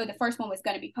 Or the first one was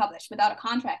going to be published without a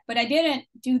contract, but I didn't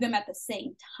do them at the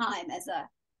same time as a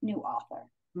new author.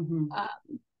 Mm-hmm.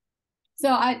 So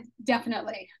I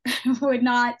definitely would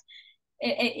not.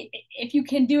 If you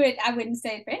can do it, I wouldn't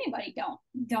say it for anybody.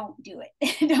 Don't do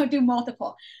it. Don't do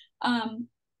multiple.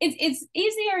 It's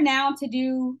easier now to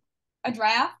do a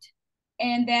draft,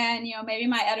 and then maybe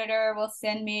my editor will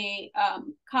send me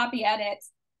copy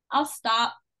edits. I'll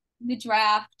stop the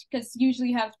draft because usually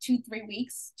you have 2-3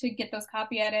 weeks to get those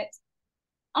copy edits.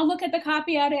 I'll look at the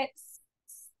copy edits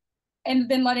and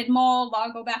then let it mull.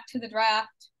 I'll go back to the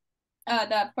draft,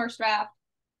 the first draft,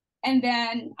 and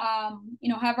then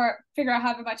figure out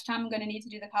however much time I'm going to need to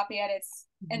do the copy edits,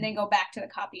 and then go back to the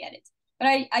copy edits. But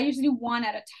I usually do one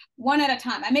at a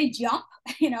time. I may jump,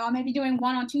 I may be doing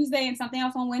one on Tuesday and something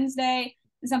else on Wednesday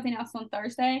and something else on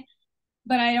Thursday,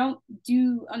 but I don't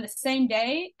do on the same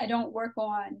day. I don't work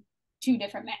on 2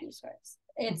 different manuscripts.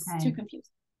 It's too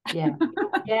confusing. Yeah.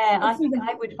 I think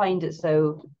I would find it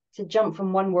so to jump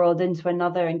from one world into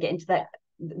another and get into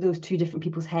those 2 different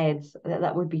people's heads.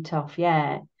 That would be tough.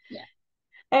 Yeah.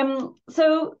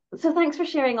 So thanks for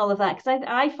sharing all of that, because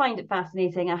I find it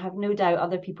fascinating. I have no doubt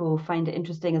other people find it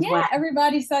interesting as well. Yeah,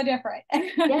 everybody's so different.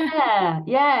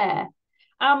 Yeah.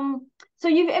 So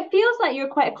it feels like you're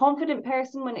quite a confident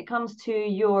person when it comes to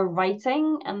your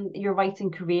writing and your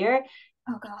writing career.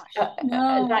 Oh gosh, Is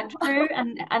that no. true?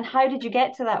 And how did you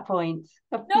get to that point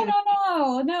of No, no,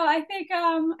 no, no. I think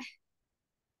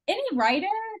any writer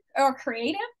or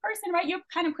creative person, right? You're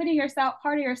kind of putting yourself,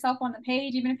 part of yourself on the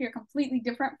page, even if you're completely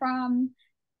different from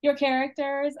your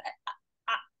characters.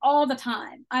 All the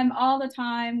time. I'm all the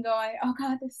time going, oh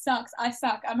God, this sucks. I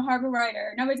suck. I'm a horrible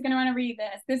writer. Nobody's going to want to read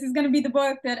this. This is going to be the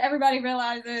book that everybody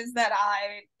realizes that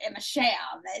I am a sham.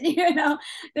 And, you know,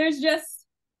 there's just,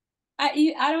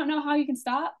 I don't know how you can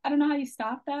stop. I don't know how you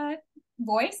stop that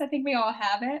voice. I think we all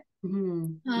have it.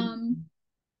 I'll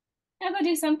go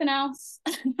do something else,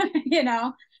 you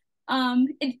know. I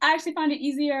actually find it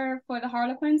easier for the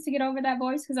Harlequins to get over that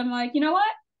voice because I'm like, you know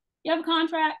what? You have a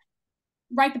contract,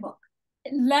 write the book.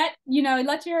 Let your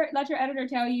editor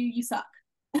tell you you suck.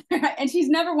 And she's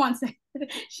never once said,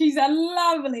 she's a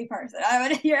lovely person.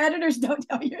 Your editors don't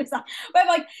tell you you suck. But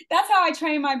like that's how I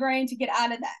train my brain to get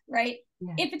out of that, right?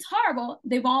 Yeah. If it's horrible,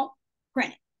 they won't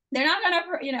print it. They're not gonna,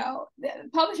 the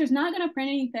publisher's not gonna print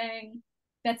anything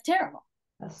that's terrible.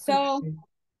 That's so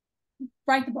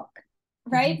write the book,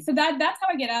 right? Mm-hmm. So that's how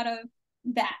I get out of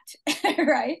that,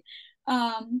 right?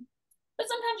 But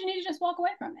sometimes you need to just walk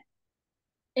away from it.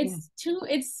 I'm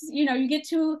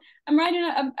writing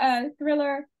a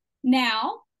thriller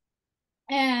now,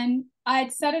 and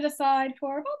I'd set it aside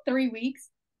for about 3 weeks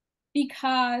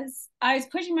because I was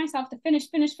pushing myself to finish.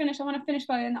 I want to finish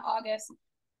by the end of August.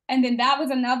 And then that was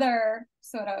another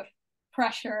sort of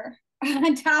pressure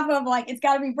on top of like, it's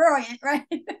got to be brilliant, right?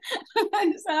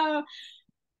 So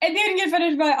it didn't get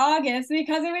finished by August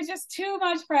because it was just too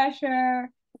much pressure.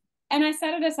 And I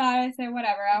set it aside. I said,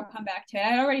 whatever, I'll come back to it.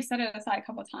 I'd already set it aside a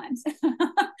couple of times.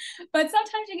 But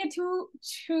sometimes you get too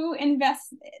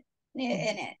invested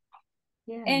in it.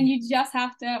 Yeah. And you just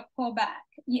have to pull back.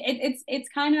 It's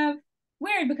kind of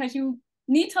weird because you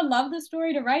need to love the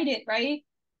story to write it, right?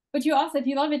 But you also, if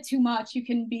you love it too much, you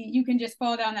can just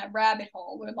fall down that rabbit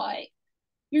hole where like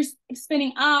you're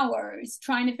spending hours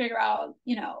trying to figure out,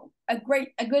 a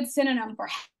good synonym for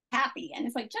happy. And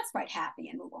it's like, just write happy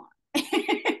and move on.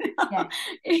 Yeah.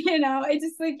 It's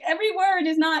just like every word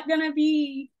is not gonna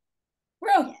be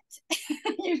brilliant.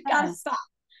 You've got to stop.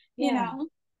 Yeah,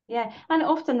 and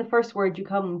often the first word you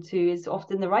come to is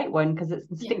often the right one because it's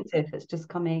instinctive. It's just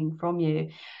coming from you.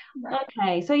 Right.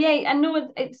 Okay, so yeah, and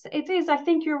no, it is. I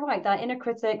think you're right. That inner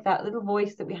critic, that little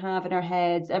voice that we have in our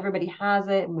heads, everybody has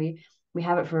it, and we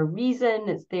have it for a reason.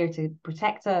 It's there to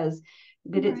protect us,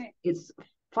 but it's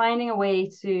finding a way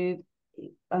to.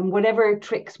 And whatever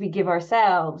tricks we give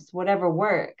ourselves, whatever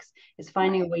works, is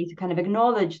finding a way to kind of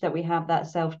acknowledge that we have that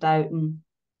self-doubt and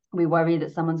we worry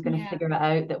that someone's going to figure it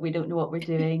out, that we don't know what we're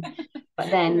doing.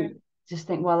 But then just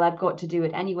think, well, I've got to do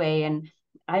it anyway. And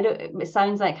it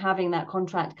sounds like having that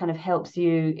contract kind of helps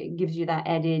you, it gives you that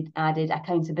added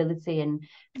accountability. And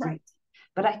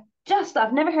but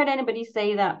I've never heard anybody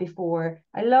say that before.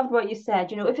 I loved what you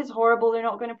said. If it's horrible, they're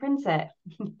not going to print it.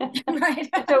 Right.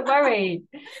 Don't worry.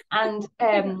 And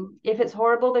if it's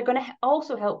horrible, they're going to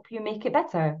also help you make it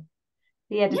better.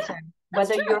 The editor,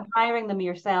 whether you're hiring them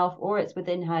yourself or it's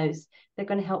within house, they're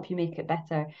going to help you make it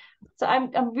better. So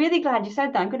I'm really glad you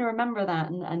said that. I'm going to remember that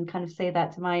and kind of say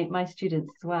that to my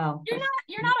students as well. You're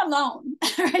not alone,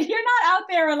 right? You're not out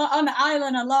there on the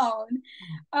island alone.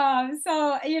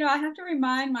 So I have to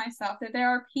remind myself that there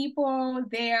are people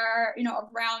there,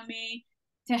 around me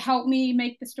to help me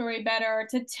make the story better,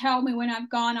 to tell me when I've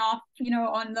gone off,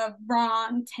 on the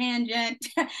wrong tangent,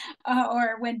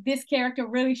 or when this character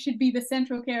really should be the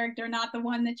central character, not the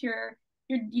one that you're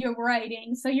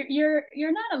writing. So you're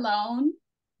not alone.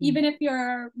 Even if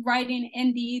you're writing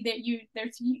indie,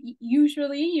 there's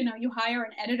usually, you hire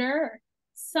an editor or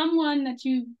someone that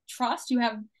you trust. You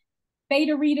have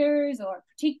beta readers or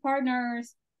critique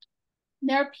partners.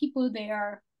 There are people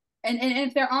there. And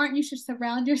if there aren't, you should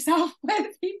surround yourself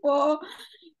with people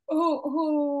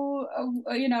who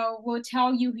will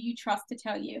tell you, who you trust to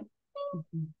tell you.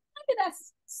 Maybe that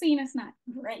scene is not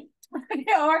great, or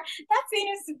that scene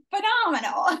is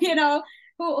phenomenal.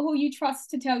 Who you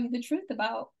trust to tell you the truth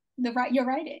about your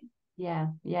writing. Yeah,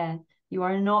 you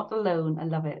are not alone. I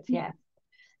love it. Yeah.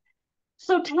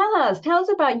 So tell us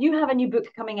about, you have a new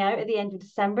book coming out at the end of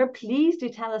December. Please do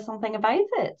tell us something about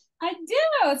it. I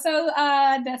do. So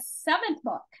the 7th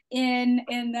book in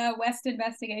the West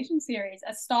Investigation series,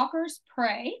 A Stalker's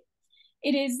Prey.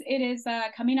 It is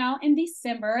coming out in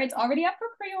December. It's already up for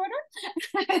pre-order.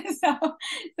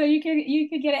 so you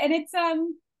could get it. And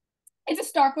it's a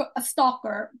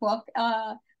stalker book.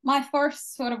 My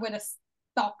first sort of with a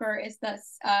stalker is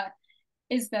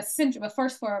the central, but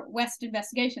first for West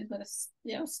Investigations, but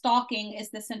stalking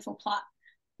is the central plot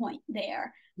point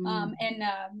there.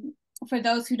 for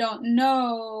those who don't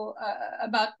know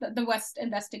about the West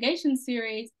Investigation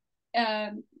series,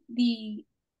 the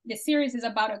series is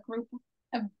about a group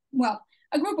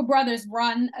of brothers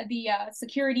run the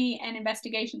security and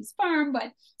investigations firm,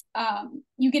 but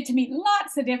you get to meet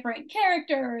lots of different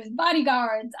characters,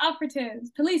 bodyguards,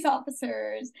 operatives, police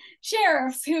officers,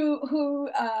 sheriffs who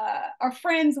are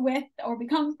friends with or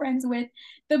become friends with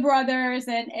the brothers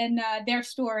and their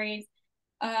stories.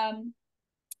 And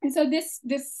so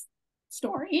this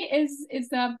story is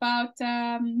about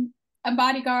a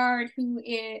bodyguard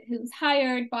who's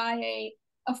hired by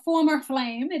a former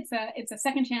flame. It's a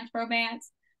second chance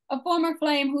romance. A former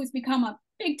flame who's become a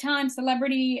big time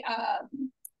celebrity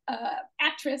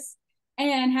actress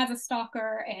and has a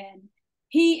stalker, and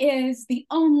he is the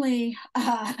only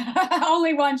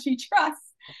only one she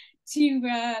trusts to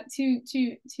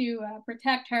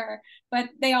protect her. But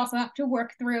they also have to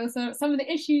work through some of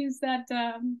the issues that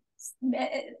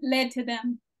led to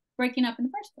them breaking up in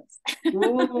the first place.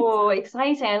 Oh,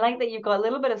 exciting. I like that you've got a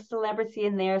little bit of celebrity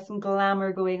in there, some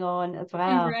glamour going on as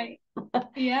well. Right.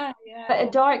 Yeah. But a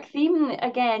dark theme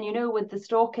again, with the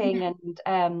stalking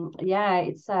and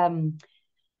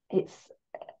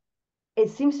it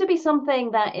seems to be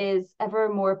something that is ever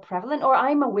more prevalent, or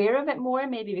I'm aware of it more,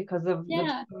 maybe because of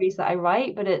the stories that I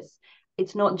write, but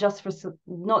it's not just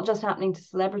happening to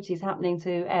celebrities, happening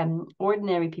to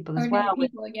ordinary people as well.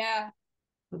 With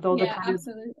all the kind of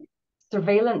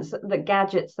surveillance, the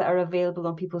gadgets that are available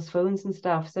on people's phones and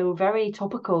stuff. So very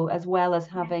topical, as well as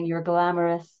having your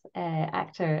glamorous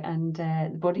actor and the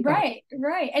bodyguard.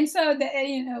 Right. And so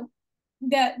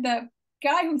the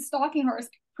guy who's stalking her is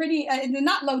pretty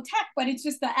not low tech, but it's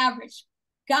just the average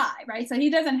guy, right? So he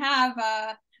doesn't have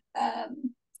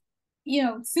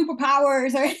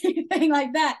superpowers or anything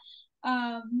like that.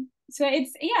 So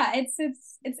it's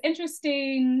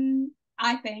interesting,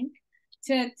 I think,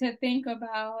 to think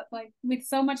about, like, with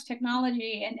so much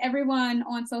technology and everyone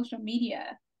on social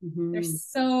media, there's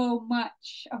so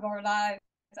much of our lives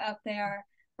out there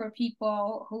for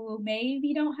people who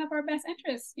maybe don't have our best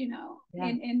interests, in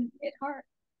at heart.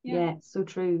 Yeah, so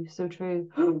true.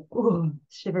 Oh,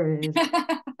 shivers.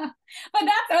 But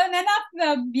that's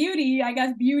the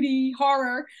beauty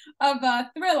horror of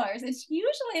thrillers. It's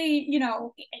usually,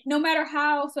 no matter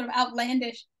how sort of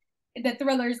outlandish the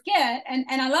thrillers get, and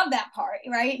I love that part,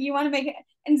 right? You want to make it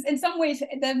in some ways,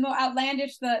 the more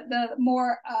outlandish, the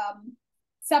more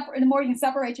the more you can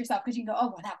separate yourself, because you can go, oh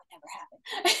well, that would never happen.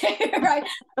 Right?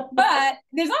 But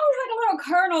there's always like a little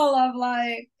kernel of,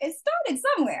 like, it started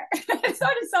somewhere. It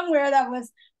started somewhere that was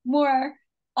more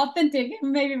authentic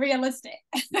and maybe realistic.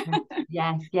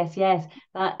 Yes.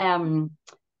 That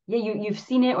you've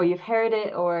seen it, or you've heard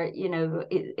it, or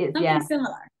it's something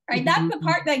similar, right? That's the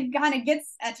part that kind of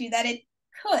gets at you, that it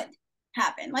could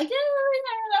happen. Like,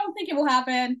 I don't think it will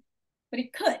happen, but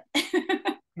it could.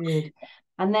 Good.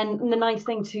 And then the nice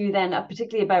thing too, then,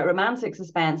 particularly about romantic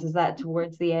suspense, is that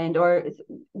towards the end,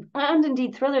 and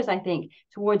indeed thrillers, I think,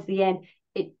 towards the end,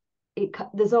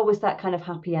 there's always that kind of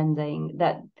happy ending,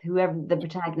 that whoever the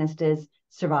protagonist is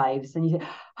survives, and you say,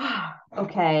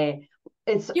 okay,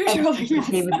 it's usually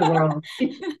okay with the world.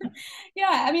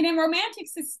 Yeah, I mean, in romantic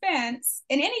suspense,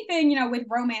 in anything, with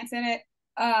romance in it,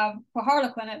 for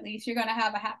Harlequin at least, you're going to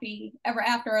have a happy ever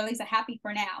after, or at least a happy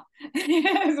for now.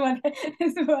 is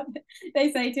what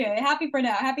they say too. Happy for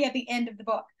now, happy at the end of the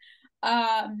book.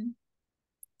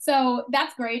 So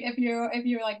that's great if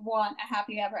you like want a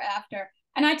happy ever after.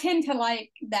 And I tend to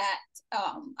like that.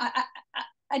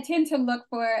 I tend to look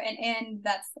for an end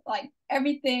that's like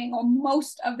everything, or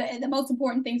most of the most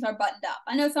important things are buttoned up.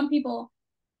 I know some people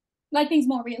like things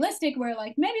more realistic, where,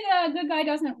 like, maybe the good guy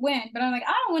doesn't win, but I'm like,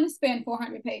 I don't want to spend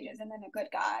 400 pages and then a good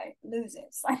guy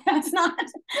loses. Like, that's not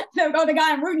the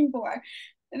guy I'm rooting for.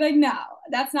 Like, no,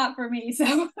 that's not for me.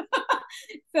 So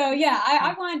yeah,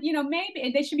 I want,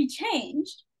 maybe they should be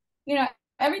changed.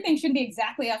 Everything shouldn't be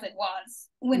exactly as it was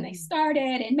when they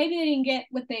started, and maybe they didn't get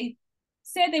what they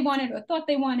said they wanted or thought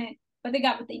they wanted, but they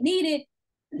got what they needed.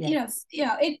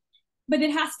 But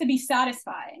it has to be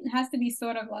satisfying. It has to be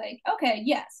sort of like, okay,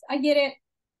 yes, I get it.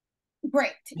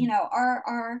 Great.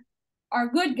 Our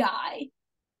good guy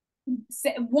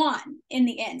won in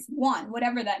the end,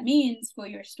 whatever that means for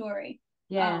your story.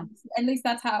 Yeah. At least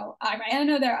that's how I write. I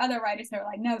know there are other writers that are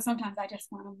like, no, sometimes I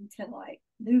just want them to, like,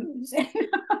 lose.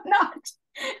 not.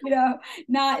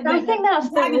 I think that's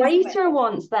the writer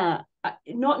wants that,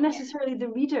 not necessarily the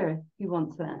reader who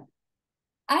wants that.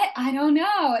 I don't know.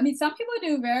 I mean, some people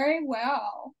do very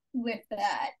well with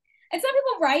that, and some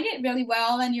people write it really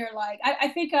well. And you're like, I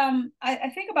think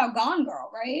about Gone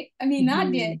Girl, right? I mean, that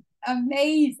did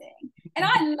amazing, and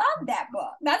I love that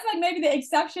book. That's like maybe the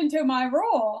exception to my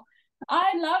rule.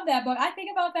 I love that book. I think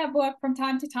about that book from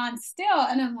time to time still,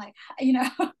 and I'm like,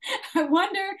 I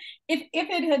wonder if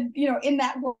it had, in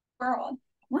that world,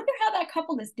 wonder how that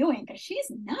couple is doing, because she's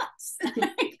nuts.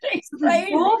 She's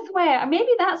crazy. Both were. Maybe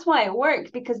that's why it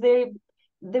worked, because they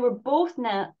were both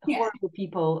not horrible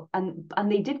people, and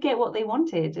they did get what they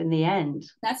wanted in the end.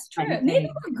 That's true. Neither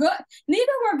were good,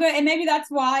 and maybe that's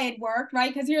why it worked,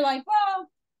 right? Because you're like, well,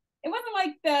 it wasn't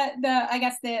like I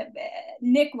guess the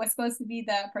Nick was supposed to be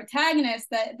the protagonist,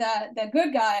 the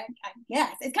good guy. I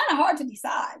guess it's kind of hard to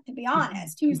decide, to be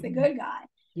honest, who's the good guy.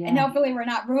 Yeah. And hopefully we're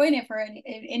not ruining it for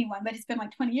anyone, but it's been like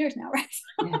 20 years now, right?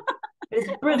 Yeah. It's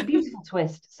a beautiful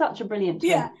twist. Such a brilliant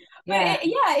twist. Yeah. But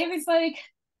it was like,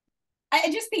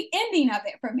 just the ending of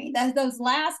it for me, those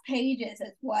last pages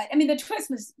is what, I mean, the twist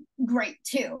was great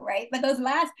too, right? But those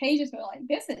last pages were like,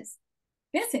 this is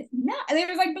not, it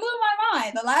was like, blew my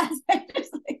mind. The last pages,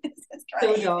 like, this is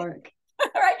crazy. So dark.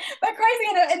 Right? But crazy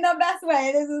in the best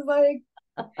way. This is like,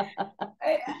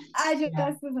 I just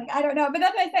was like, I don't know. But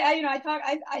that's what I say,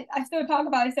 I still talk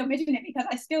about it, still mention it, because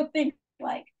I still think,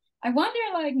 like, I wonder,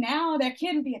 like, now their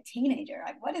kid would be a teenager.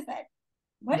 Like, what is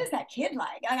that kid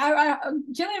like?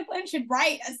 Gillian Flynn should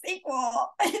write a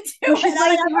sequel to it. Should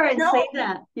write her and say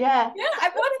that. Yeah. Yeah, I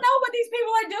want to know what these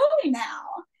people are doing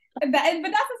now. But that's a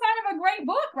sign of a great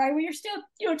book, right? Where you're still,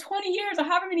 20 years or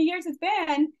however many years it's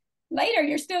been later,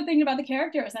 you're still thinking about the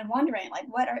characters and wondering, like,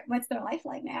 what's their life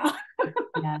like now?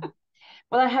 Yeah.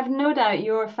 Well, I have no doubt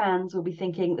your fans will be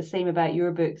thinking the same about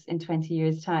your books in 20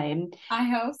 years' time. I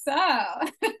hope so.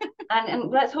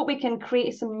 And let's hope we can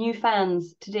create some new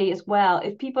fans today as well.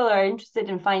 If people are interested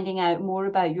in finding out more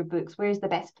about your books, where's the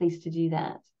best place to do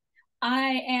that?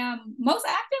 I am most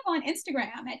active on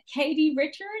Instagram at KD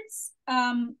Richards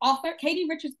author, KD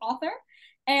Richards author,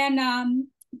 and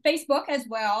Facebook as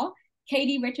well,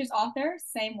 KD Richards author,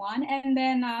 same one. And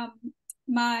then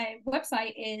my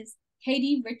website is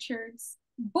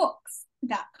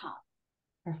kdrichardsbooks.com.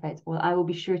 Perfect. Well, I will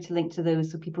be sure to link to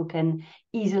those so people can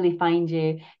easily find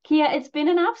you. Kia, it's been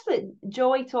an absolute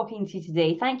joy talking to you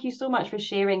today. Thank you so much for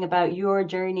sharing about your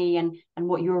journey and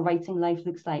what your writing life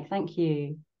looks like. Thank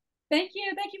you. Thank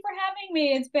you. Thank you for having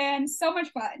me. It's been so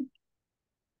much fun.